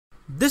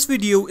This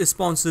video is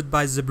sponsored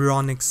by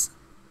Zebronics.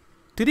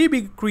 Today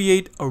we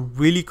create a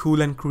really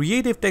cool and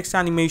creative text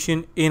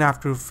animation in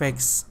After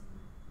Effects.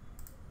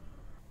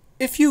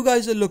 If you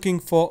guys are looking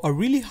for a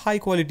really high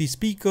quality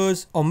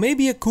speakers, or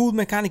maybe a cool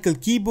mechanical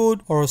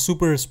keyboard, or a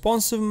super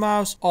responsive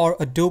mouse, or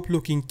a dope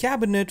looking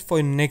cabinet for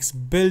your next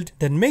build,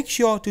 then make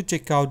sure to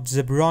check out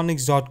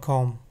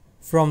Zebronics.com.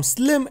 From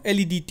slim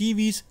LED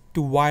TVs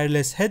to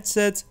wireless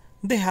headsets,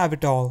 they have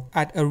it all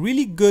at a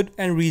really good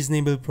and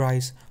reasonable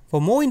price. For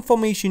more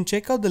information,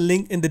 check out the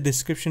link in the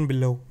description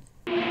below.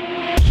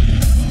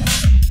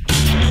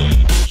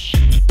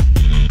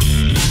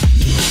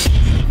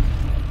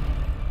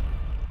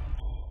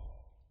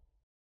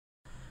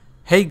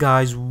 Hey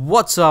guys,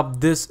 what's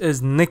up? This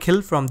is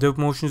Nikhil from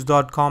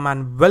dopemotions.com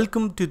and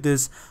welcome to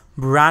this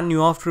brand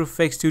new After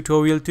Effects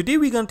tutorial. Today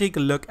we're going to take a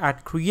look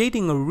at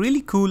creating a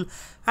really cool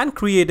and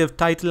creative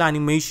title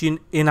animation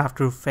in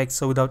After Effects.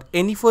 So without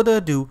any further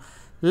ado,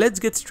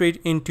 let's get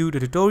straight into the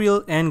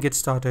tutorial and get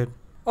started.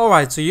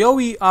 Alright, so here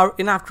we are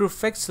in After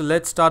Effects. So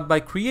let's start by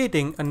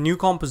creating a new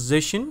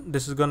composition.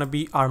 This is going to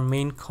be our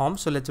main comp.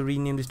 So let's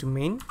rename this to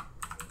main.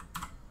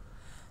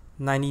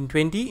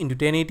 1920 into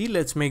 1080.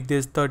 Let's make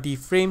this 30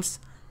 frames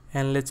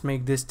and let's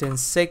make this 10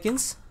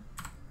 seconds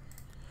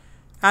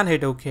and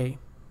hit OK.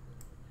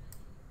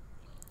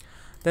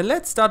 Then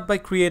let's start by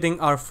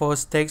creating our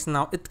first text.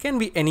 Now it can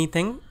be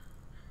anything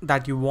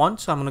that you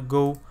want. So I'm going to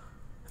go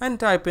and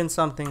type in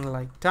something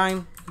like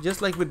time,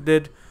 just like we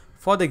did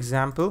for the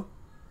example.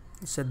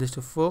 Set this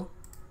to full.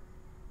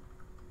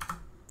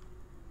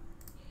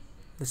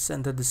 Let's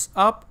center this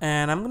up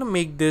and I'm gonna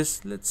make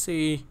this, let's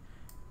say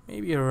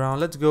maybe around,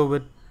 let's go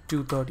with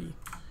 230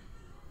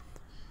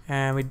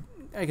 and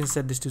I can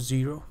set this to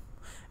 0.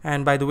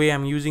 And by the way,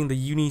 I'm using the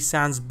Uni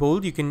Sans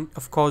bold. You can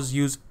of course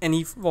use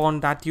any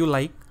font that you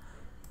like.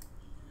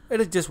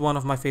 It is just one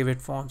of my favorite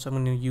fonts. I'm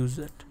going to use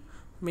it.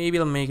 Maybe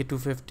I'll make it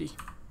 250.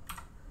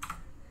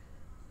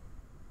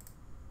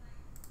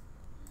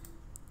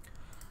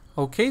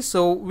 Okay,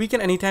 so we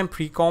can anytime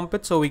pre-comp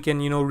it, so we can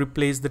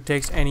replace the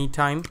text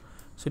anytime.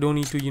 So don't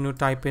need to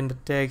type in the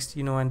text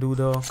and do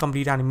the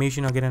complete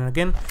animation again and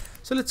again.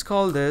 So let's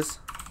call this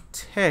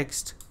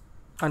text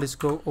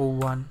underscore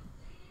 01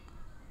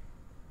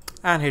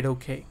 and hit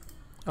OK.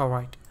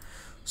 Alright,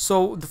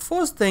 so the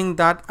first thing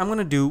that I'm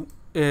gonna do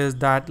is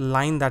that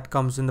line that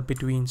comes in the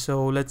between.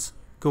 So let's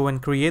go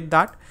and create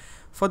that.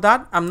 For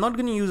that, I'm not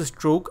gonna use a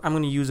stroke, I'm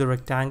gonna use a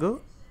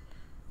rectangle.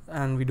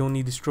 And we don't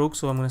need the stroke,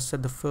 so I'm going to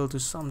set the fill to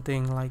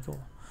something like a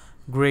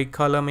gray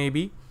color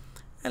maybe,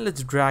 and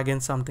let's drag in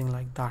something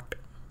like that.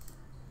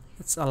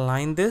 Let's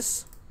align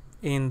this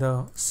in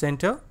the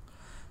center,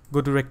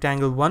 go to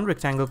rectangle 1,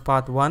 rectangle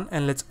path 1,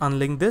 and let's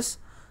unlink this,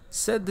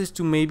 set this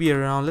to maybe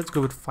around, let's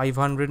go with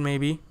 500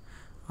 maybe.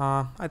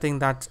 I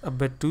think that's a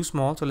bit too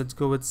small, so let's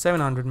go with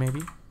 700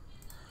 maybe.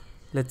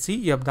 Let's see.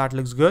 Yep, that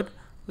looks good.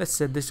 Let's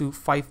set this to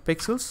 5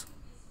 pixels.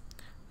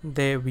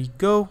 There we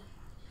go,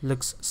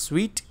 looks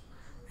sweet.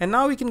 And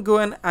now we can go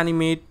and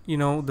animate,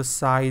 the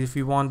size if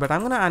you want, but I'm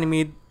going to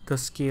animate the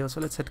scale.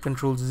 So let's hit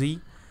Control Z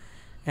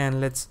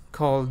and let's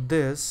call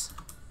this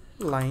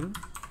line.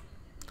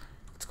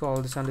 Let's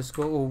call this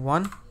underscore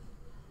 01.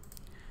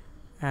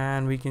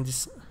 And we can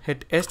just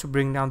hit S to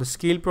bring down the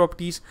scale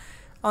properties.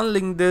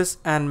 Unlink this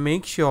and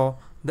make sure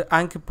the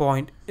anchor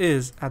point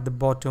is at the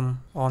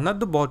bottom, or not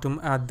the bottom,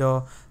 at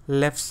the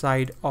left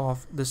side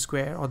of the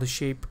square or the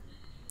shape.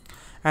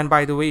 And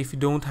by the way, if you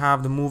don't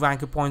have the move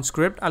anchor point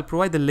script, I'll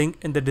provide the link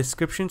in the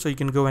description so you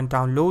can go and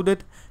download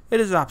it. It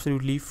is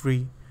absolutely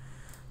free.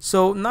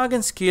 So now I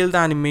can scale the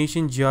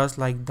animation just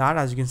like that,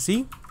 as you can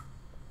see.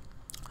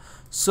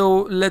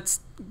 So let's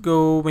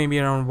go maybe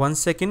around 1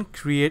 second,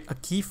 create a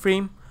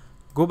keyframe,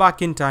 go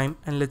back in time,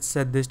 and let's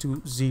set this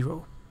to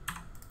 0.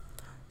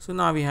 So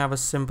now we have a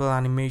simple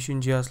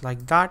animation just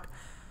like that.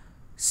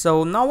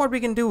 So now what we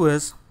can do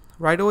is,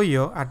 right over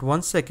here at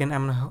 1 second,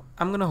 I'm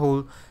gonna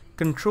hold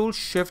Control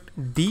Shift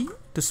D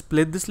to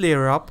split this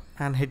layer up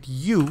and hit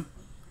U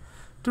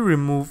to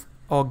remove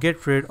or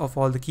get rid of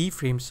all the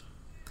keyframes.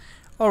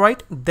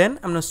 Alright, then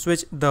I'm going to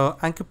switch the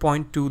anchor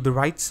point to the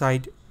right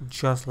side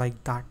just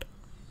like that.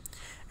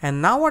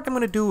 And now what I'm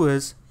going to do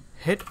is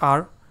hit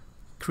R,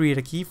 create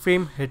a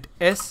keyframe, hit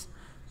S,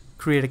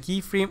 create a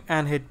keyframe,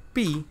 and hit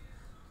P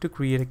to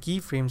create a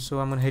keyframe. So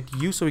I'm going to hit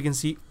U so we can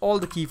see all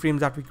the keyframes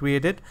that we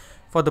created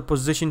for the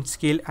position,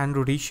 scale, and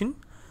rotation.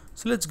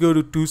 So let's go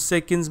to 2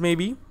 seconds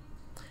maybe.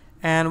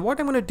 And what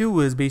I'm going to do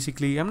is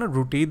basically I'm going to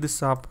rotate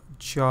this up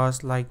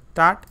just like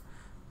that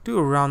to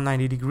around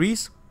 90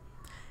 degrees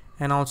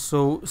and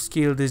also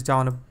scale this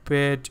down a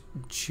bit,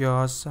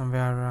 just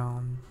somewhere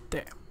around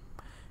there,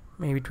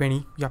 maybe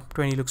 20. Yep,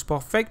 20 looks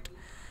perfect.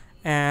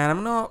 And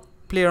I'm going to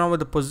play around with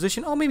the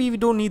position, or maybe we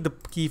don't need the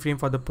keyframe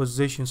for the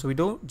position, so we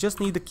don't just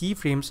need the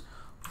keyframes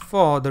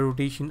for the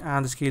rotation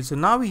and the scale. So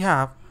now we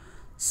have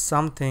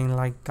something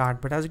like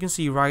that, but as you can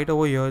see right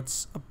over here,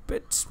 it's a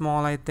bit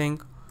small. I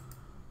think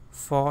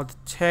for the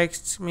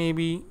text,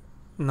 maybe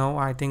no,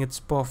 I think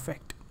it's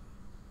perfect.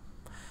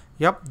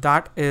 Yep,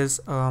 that is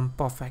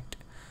perfect.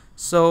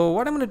 So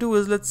what I'm going to do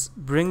is let's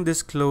bring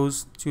this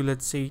close to,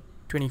 let's say,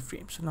 20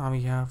 frames. So now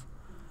we have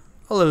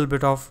a little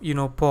bit of, you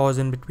know, pause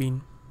in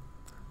between,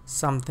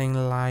 something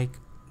like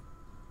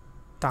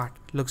that.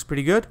 Looks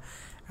pretty good.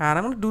 And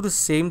I'm going to do the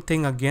same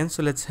thing again.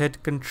 So let's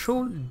hit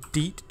Control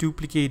D to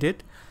duplicate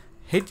it,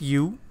 hit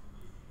U,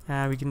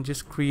 and we can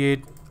just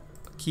create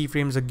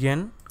keyframes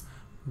again.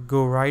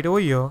 Go right over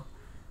here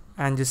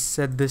and just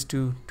set this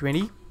to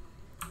 20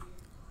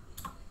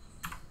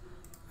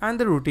 and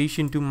the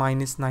rotation to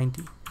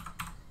 -90.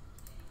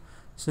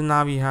 So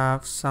now we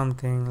have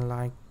something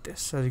like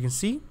this. As you can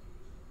see,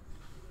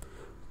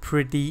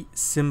 pretty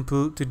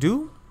simple to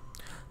do.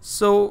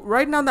 So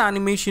right now the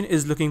animation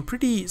is looking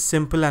pretty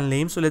simple and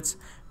lame, so let's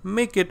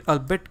make it a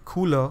bit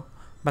cooler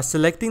by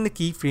selecting the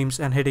keyframes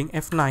and hitting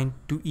F9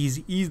 to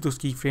ease those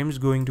keyframes,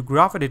 going to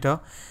graph editor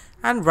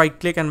and right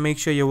click and make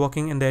sure you're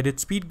working in the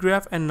edit speed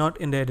graph and not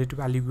in the edit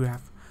value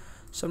graph.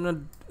 So I'm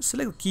going to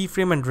select the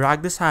keyframe and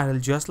drag this handle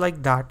just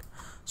like that,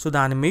 so the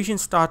animation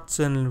starts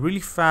in really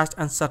fast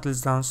and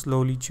settles down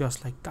slowly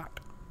just like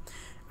that.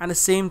 And the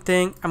same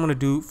thing I'm going to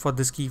do for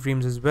this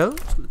keyframes as well.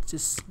 So let's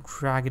just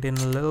drag it in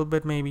a little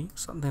bit, maybe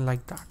something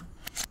like that.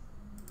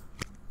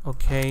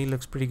 Okay,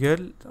 looks pretty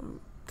good.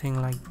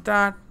 Something like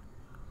that.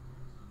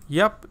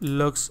 Yep,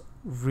 looks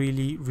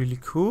really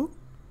cool.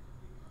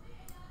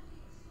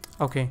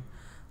 Okay,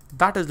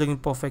 that is looking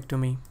perfect to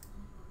me.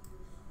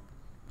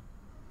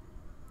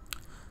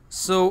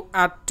 So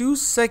at 2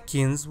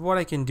 seconds, what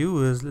I can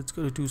do is, let's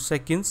go to 2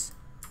 seconds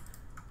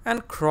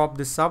and crop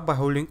this up by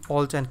holding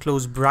Alt and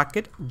close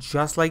bracket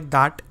just like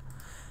that.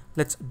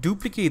 Let's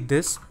duplicate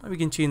this. We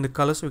can change the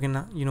color so we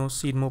can, you know,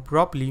 see it more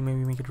properly.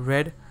 Maybe make it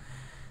red.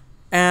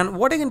 And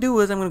what I can do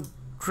is I'm going to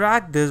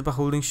drag this by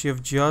holding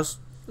Shift just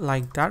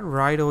like that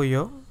right over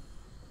here.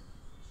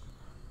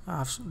 I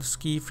have the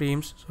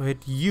keyframes, so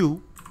hit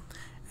U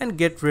and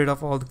get rid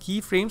of all the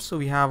keyframes, so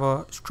we have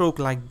a stroke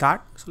like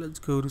that. So let's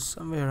go to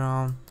somewhere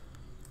around,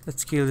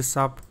 let's scale this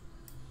up,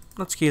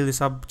 not scale this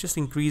up, just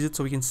increase it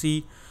so we can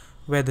see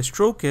where the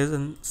stroke is,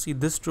 and see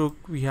this stroke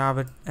we have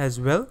it as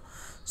well.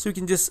 So we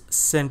can just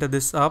center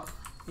this up.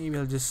 Maybe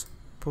I'll just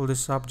pull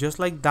this up just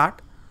like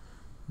that,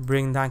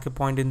 bring the anchor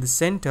point in the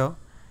center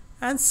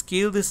and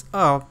scale this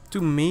up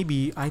to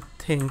maybe, I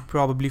think,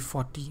 probably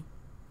 40.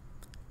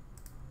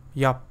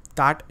 Yup,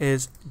 that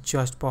is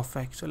just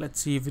perfect. So let's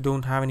see if we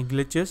don't have any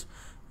glitches.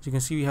 As you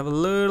can see, we have a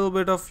little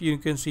bit of, you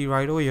can see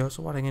right over here.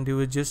 So what I can do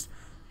is just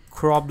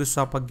crop this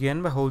up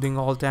again by holding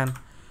Alt and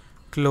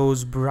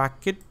close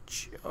bracket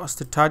just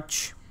a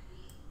touch.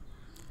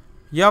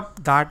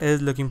 Yup, that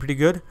is looking pretty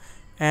good.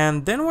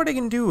 And then what I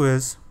can do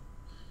is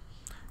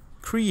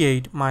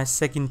create my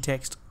second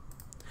text.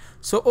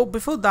 So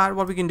before that,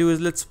 what we can do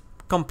is let's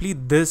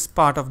complete this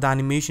part of the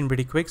animation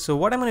pretty quick. So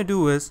what I'm going to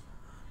do is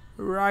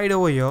right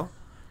over here,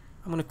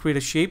 I'm going to create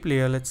a shape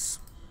layer. Let's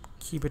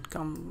keep it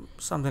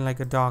something like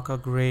a darker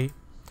gray,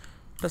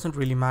 doesn't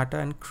really matter,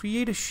 and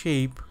create a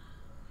shape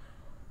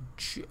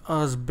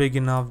just big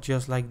enough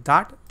just like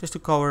that, just to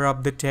cover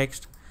up the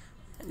text.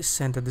 And just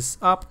center this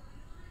up.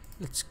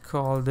 Let's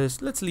call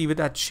this, let's leave it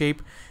at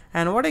shape.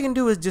 And what I can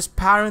do is just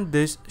parent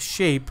this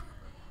shape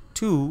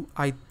to,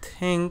 I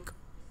think,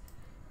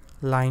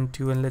 line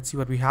 2, and let's see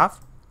what we have.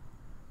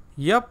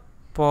 Yep,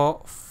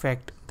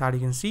 perfect. That you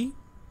can see.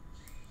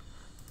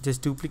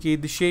 Just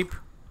duplicate the shape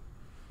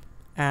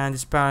and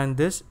just parent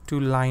this to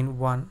line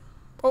 1.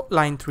 Oh,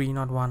 line 3,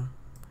 not 1.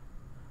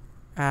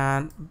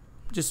 And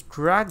just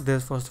drag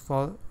this first of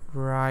all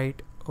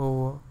right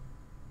over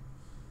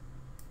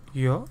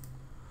here.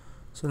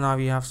 So now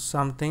we have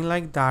something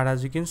like that,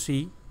 as you can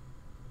see.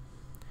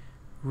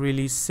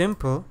 Really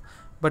simple.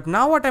 But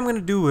now what I'm going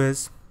to do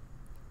is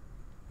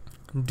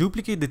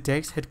duplicate the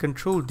text, hit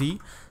Control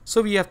D.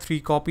 So we have 3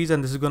 copies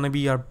and this is going to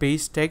be our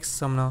base text.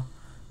 So I'm going to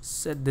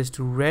set this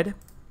to red.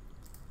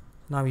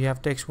 Now we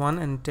have text 1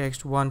 and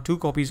text 1, 2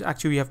 copies.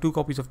 Actually, we have 2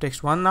 copies of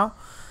text 1 now.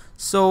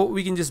 So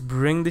we can just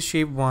bring the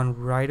shape 1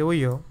 right over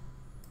here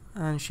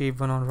and shape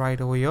 1 on right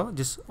over here,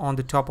 just on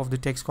the top of the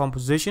text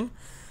composition,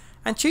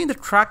 and change the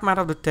track matte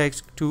of the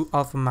text to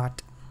alpha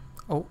matte.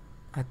 Oh,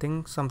 I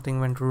think something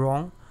went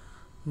wrong.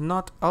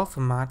 Not alpha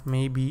matte,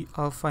 maybe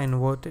alpha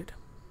inverted.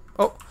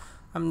 Oh,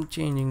 I'm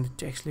changing the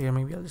text layer.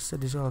 Maybe I'll just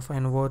set this alpha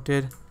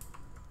inverted.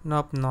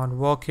 Nope, not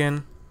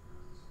working.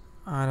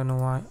 I don't know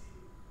why.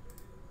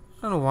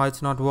 I don't know why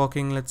it's not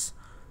working. Let's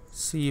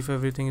see if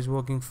everything is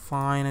working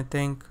fine. I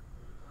think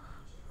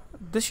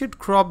this should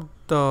crop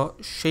the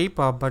shape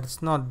up, but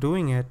it's not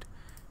doing it,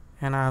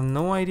 and I have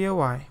no idea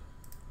why.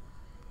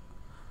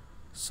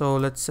 So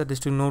let's set this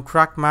to no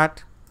track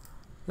matte.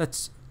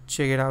 Let's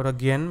check it out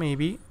again.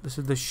 Maybe this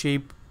is the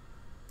shape,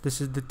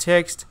 this is the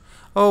text.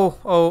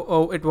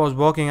 Oh, it was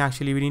working.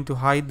 Actually, we need to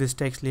hide this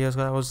text layer,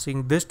 so I was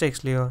seeing this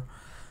text layer,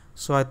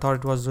 so I thought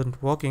it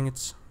wasn't working.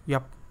 It's,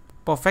 yep,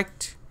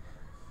 perfect.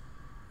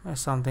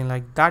 Something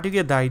like that. You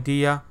get the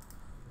idea.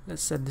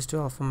 Let's set this to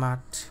alpha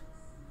matte.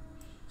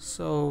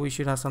 So we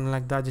should have something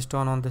like that. Just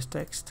turn on this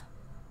text.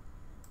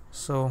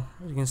 So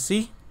you can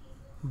see,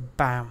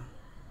 bam.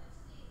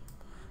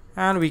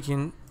 And we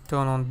can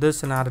turn on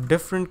this and add a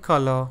different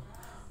color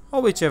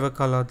or whichever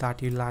color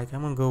that you like.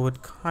 I'm gonna go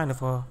with kind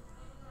of a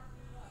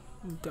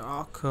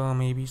darker,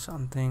 maybe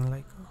something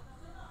like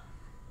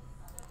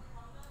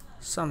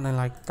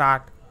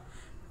that,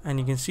 and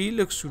you can see it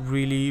looks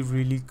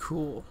really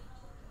cool.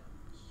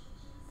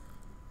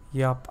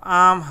 Yep,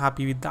 I'm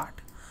happy with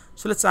that.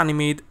 So let's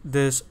animate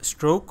this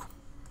stroke.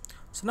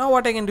 So now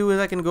what I can do is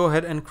I can go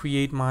ahead and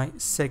create my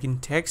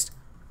second text.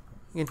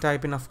 You can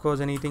type in, of course,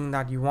 anything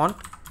that you want.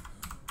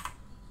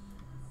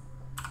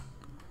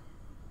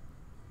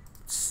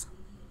 Let's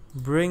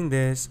bring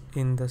this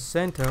in the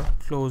center,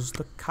 close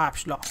the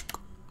caps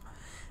lock,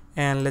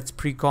 and let's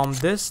pre-comp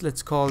this.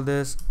 Let's call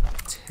this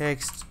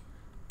text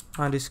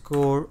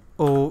underscore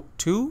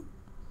O2.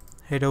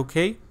 Hit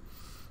OK.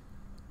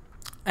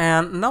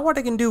 And now what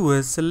I can do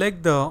is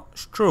select the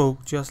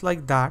stroke just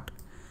like that,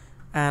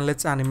 and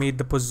let's animate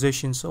the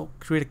position. So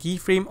create a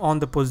keyframe on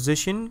the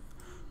position,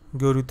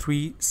 go to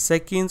 3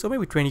 seconds or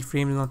maybe 20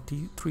 frames, not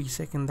 3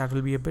 seconds, that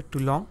will be a bit too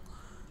long.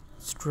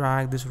 Let's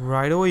drag this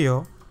right over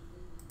here,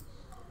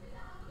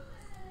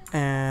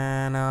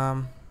 and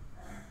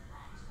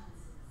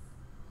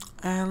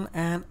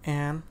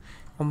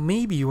or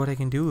maybe what I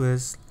can do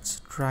is let's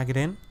drag it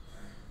in,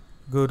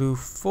 go to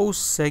 4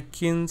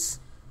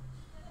 seconds,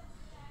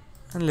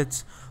 and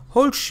let's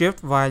hold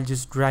shift while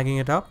just dragging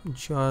it up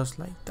just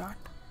like that.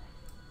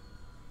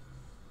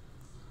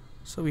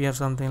 So we have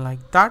something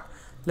like that.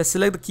 Let's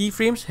select the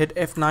keyframes, hit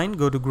F9,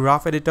 go to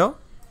graph editor,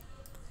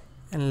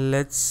 and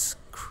let's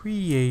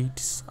create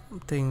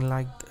something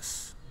like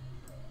this.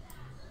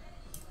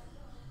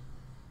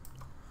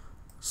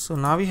 So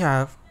now we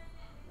have,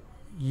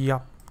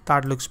 yep,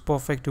 that looks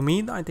perfect to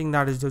me. I think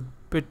that is just a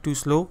bit too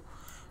slow.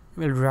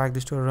 We'll drag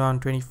this to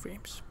around 20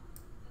 frames.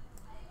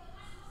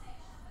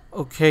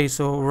 Okay,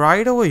 so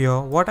right over here,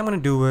 what I'm going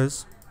to do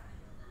is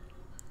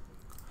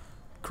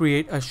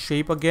create a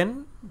shape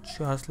again,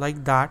 just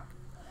like that.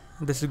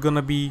 This is going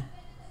to be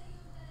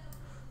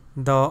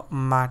the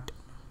mat,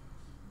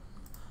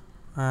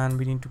 and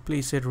we need to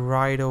place it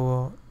right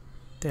over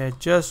there,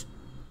 just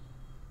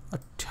a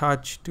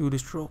touch to the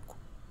stroke.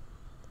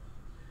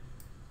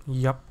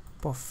 Yep,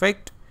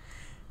 perfect.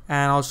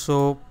 And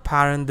also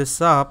parent this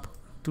up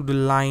to the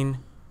line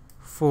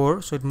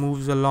 4, so it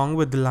moves along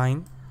with the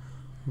line.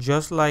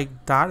 Just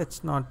like that.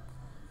 It's not,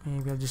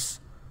 maybe I'll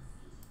just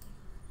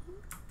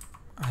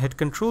hit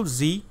Ctrl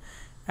Z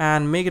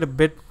and make it a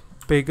bit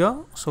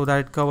bigger so that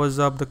it covers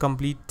up the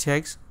complete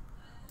text.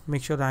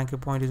 Make sure the anchor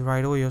point is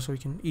right over here so we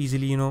can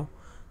easily, you know,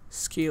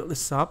 scale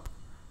this up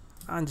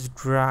and just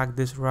drag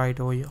this right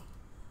over here.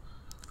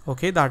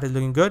 Okay, that is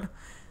looking good.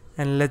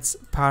 And let's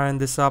parent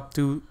this up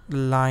to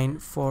line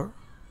 4.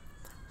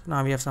 So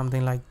now we have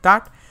something like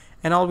that.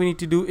 And all we need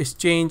to do is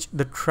change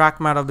the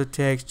track mat of the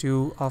text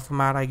to alpha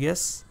mat, I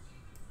guess.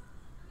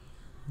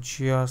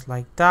 Just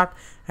like that.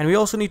 And we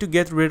also need to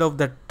get rid of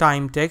the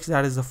time text.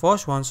 That is the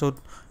first one. So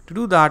to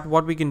do that,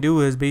 what we can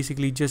do is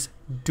basically just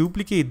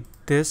duplicate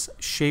this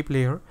shape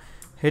layer,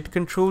 hit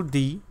Ctrl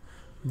D,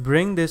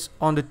 bring this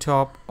on the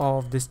top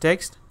of this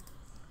text,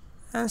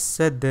 and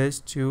set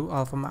this to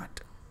alpha mat.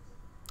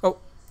 Oh,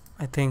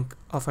 I think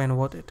alpha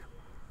inverted.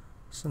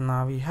 So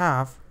now we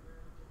have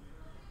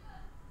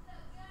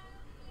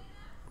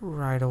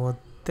right over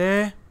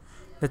there.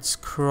 Let's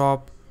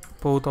crop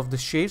both of the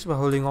shapes by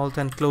holding Alt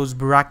and close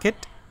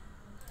bracket,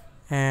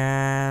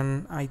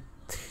 and I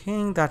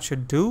think that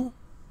should do.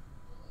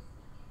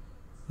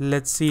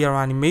 Let's see our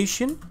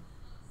animation.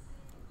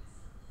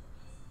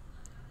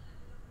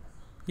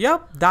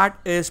 Yep, that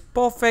is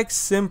perfect,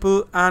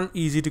 simple and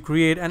easy to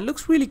create, and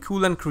looks really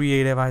cool and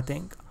creative, I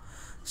think.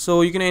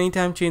 So you can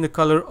anytime change the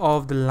color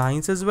of the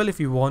lines as well if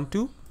you want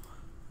to.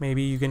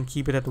 Maybe you can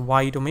keep it at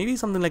white, or maybe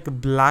something like a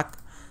black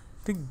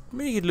to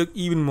make it look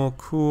even more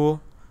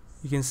cool.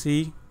 You can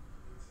see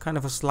kind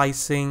of a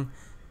slicing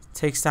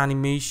text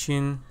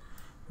animation,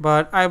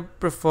 but I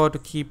prefer to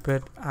keep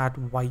it at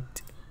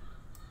white.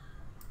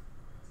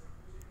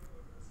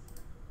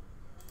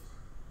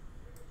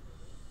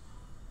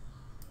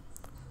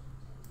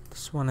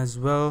 This one as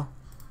well.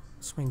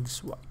 Let's make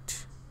this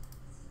white.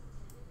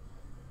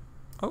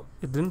 Oh,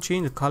 it didn't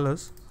change the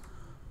colors.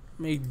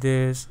 Make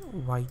this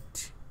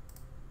white.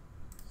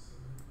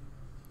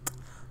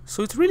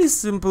 So it's really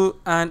simple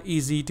and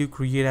easy to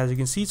create, as you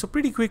can see. So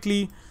pretty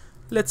quickly,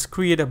 let's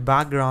create a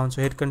background.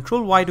 So hit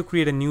Ctrl Y to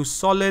create a new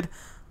solid.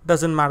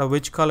 Doesn't matter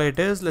which color it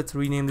is. Let's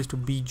rename this to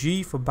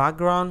BG for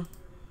background.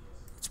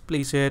 Let's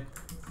place it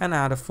and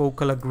add a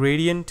 4-color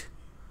gradient,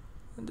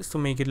 just to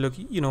make it look,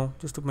 you know,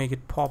 just to make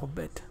it pop a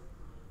bit.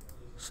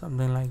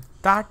 Something like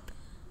that.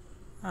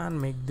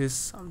 And make this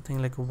something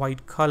like a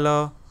white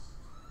color.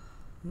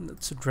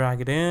 Let's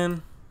drag it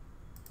in.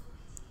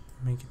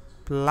 Make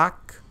it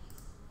black.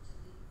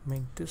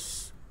 Make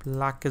this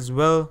black as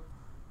well.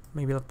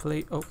 Maybe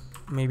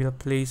I'll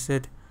place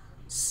it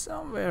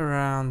somewhere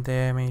around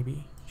there,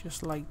 maybe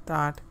just like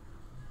that.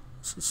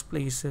 So let's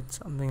place it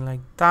something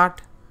like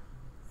that,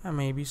 and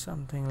maybe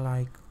something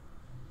like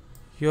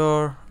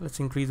here. Let's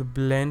increase the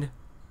blend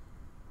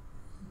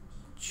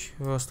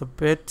just a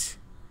bit.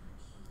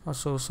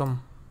 Also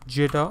some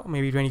jitter,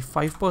 maybe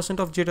 25%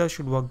 of jitter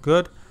should work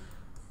good.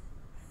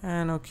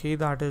 And okay,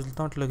 that is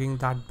not looking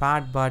that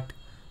bad, but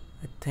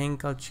I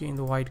think I'll change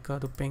the white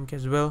color to pink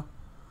as well.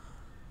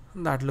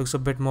 That looks a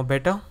bit more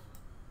better.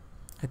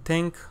 I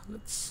think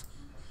let's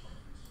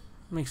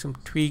make some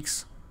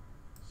tweaks.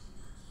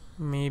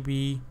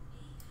 Maybe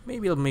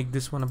I'll make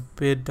this one a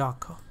bit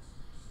darker,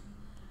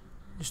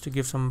 just to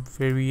give some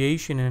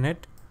variation in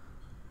it,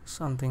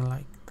 something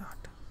like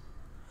that.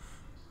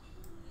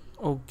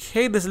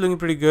 Okay, this is looking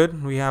pretty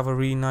good. We have a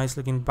really nice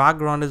looking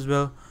background as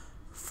well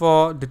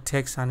for the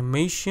text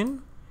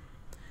animation,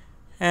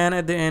 and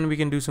at the end we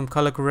can do some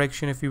color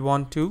correction if we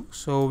want to.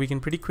 So we can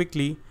pretty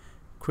quickly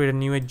create a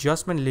new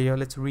adjustment layer.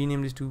 Let's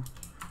rename this to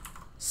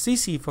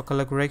CC for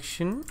color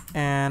correction,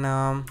 and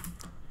I'm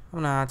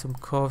gonna add some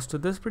curves to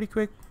this pretty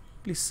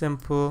quickly,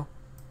 simple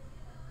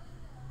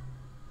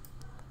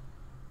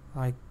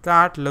like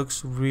that.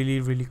 Looks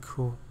really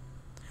cool.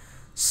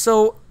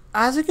 So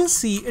as you can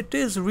see, it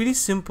is really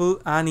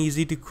simple and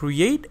easy to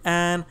create,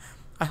 and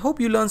I hope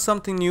you learned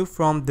something new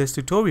from this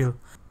tutorial.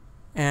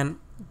 And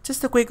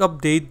just a quick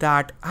update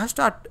that I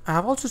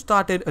have also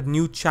started a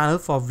new channel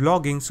for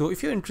vlogging. So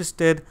if you're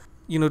interested,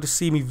 to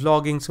see me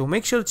vlogging, so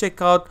make sure to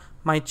check out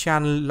my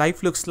channel,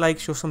 Life Looks Like.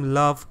 Show some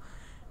love.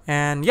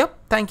 And yep,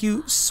 thank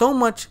you so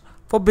much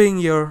for being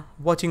here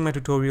watching my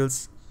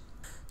tutorials.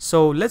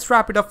 So let's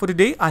wrap it up for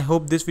today. I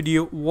hope this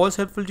video was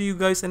helpful to you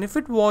guys, and if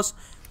it was,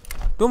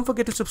 don't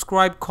forget to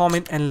subscribe,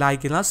 comment and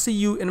like, and I'll see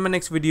you in my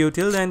next video.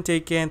 Till then,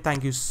 take care and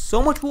thank you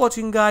so much for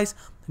watching, guys.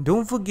 And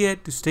don't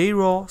forget to stay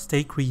raw,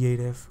 stay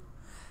creative.